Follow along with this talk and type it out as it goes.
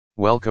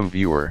Welcome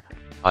viewer,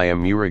 I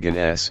am Murugan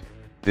S.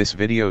 This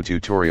video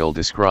tutorial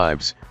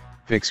describes,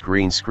 fix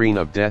green screen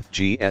of death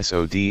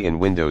GSoD in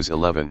Windows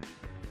 11.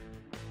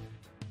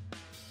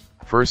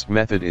 First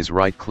method is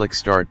right-click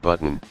Start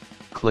button,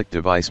 click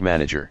Device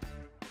Manager.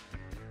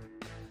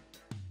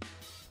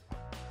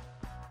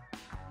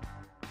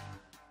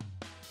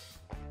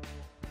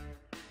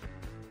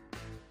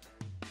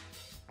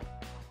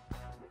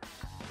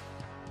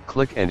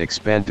 Click and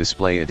expand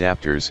Display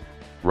Adapters,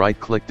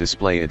 right-click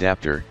Display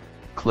Adapter,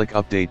 click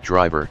Update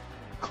Driver,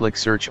 click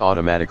Search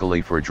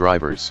automatically for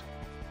drivers.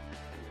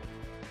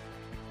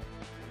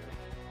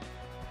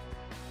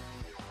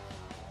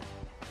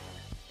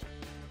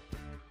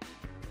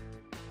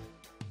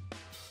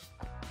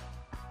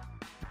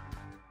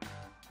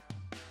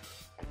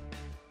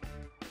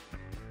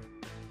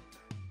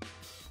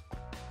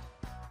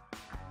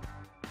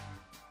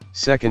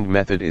 Second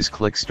method is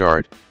click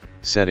Start,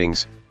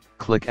 Settings,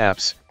 click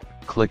Apps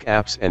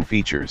and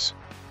Features.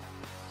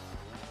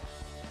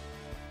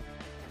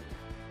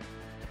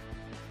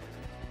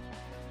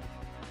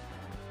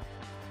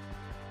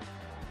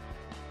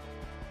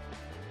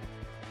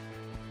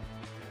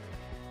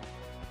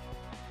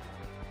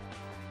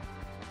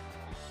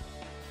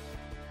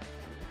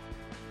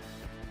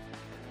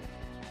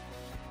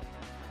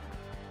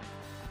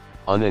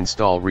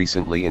 Uninstall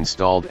recently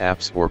installed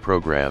apps or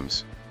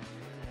programs.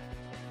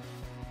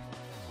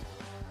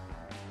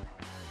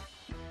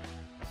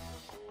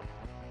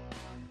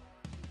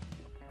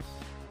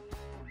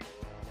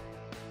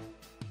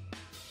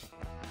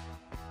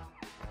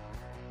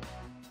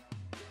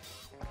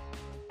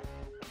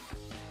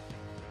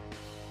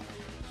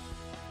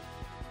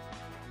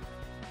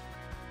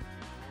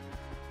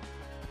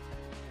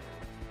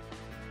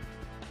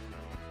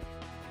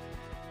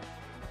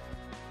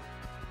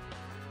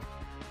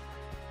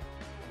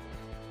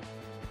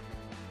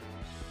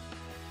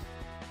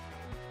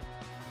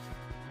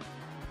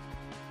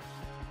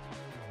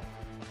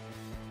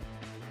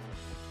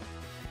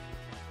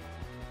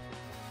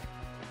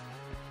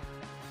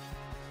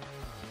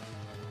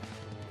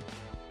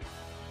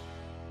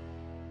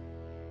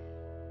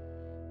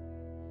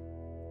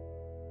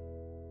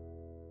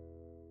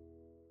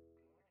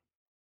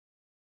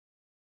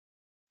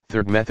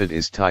 Third method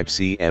is type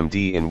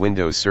CMD in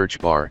Windows search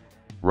bar,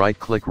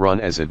 right-click Run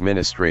as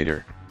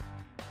administrator.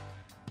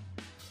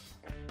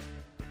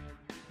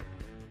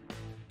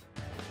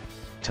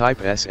 Type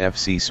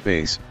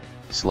sfc/scano.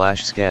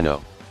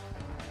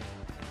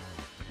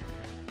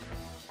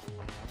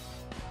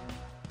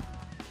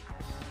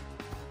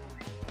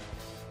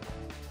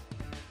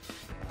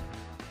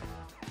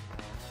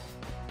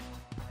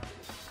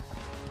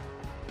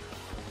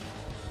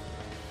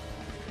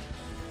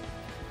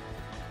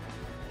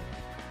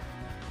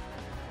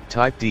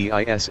 Type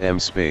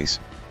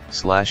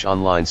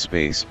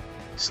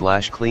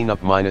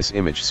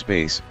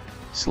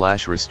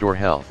dism/online/cleanup-image/restore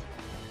health.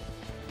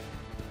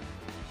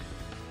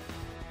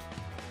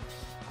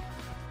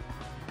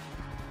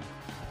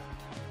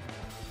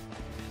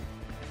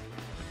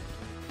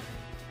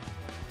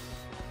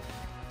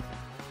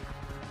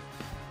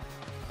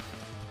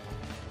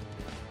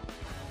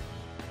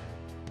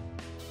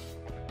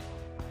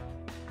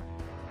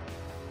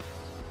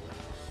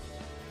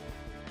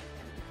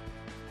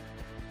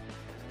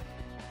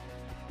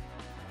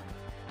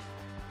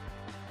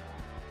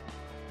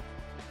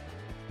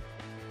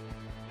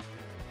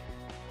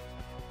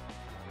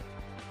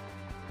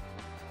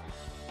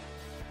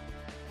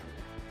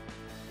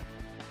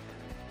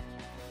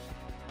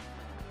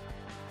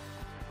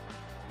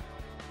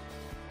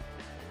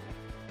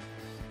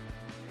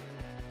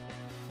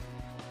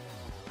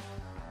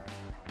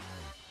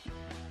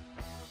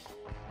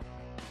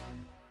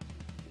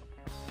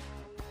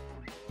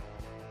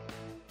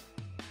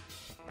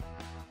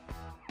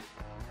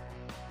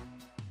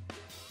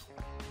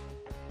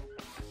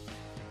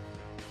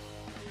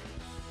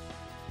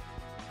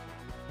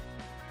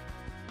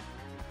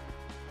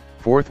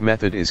 Fourth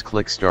method is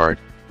click Start,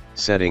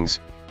 Settings,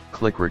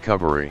 click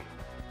Recovery.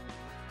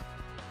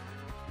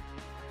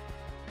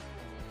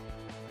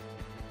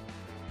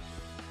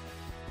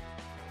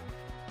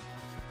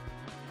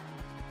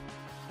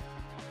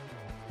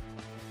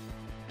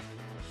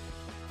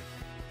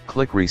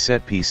 Click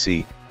Reset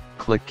PC,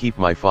 click Keep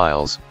My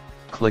Files,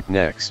 click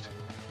Next.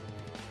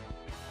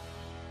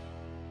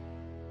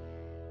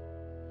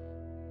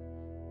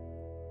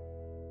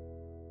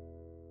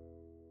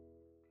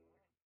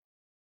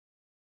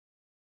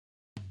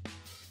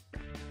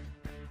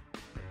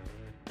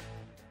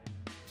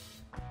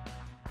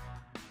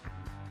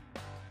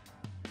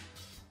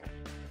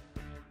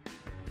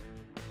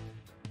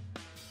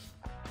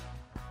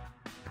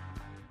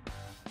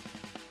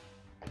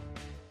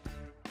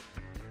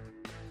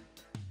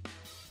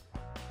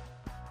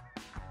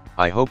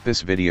 I hope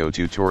this video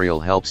tutorial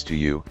helps to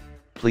you.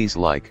 Please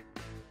like,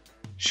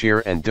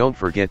 share and don't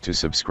forget to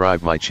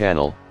subscribe my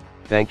channel.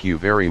 Thank you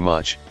very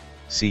much.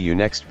 See you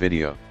next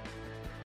video.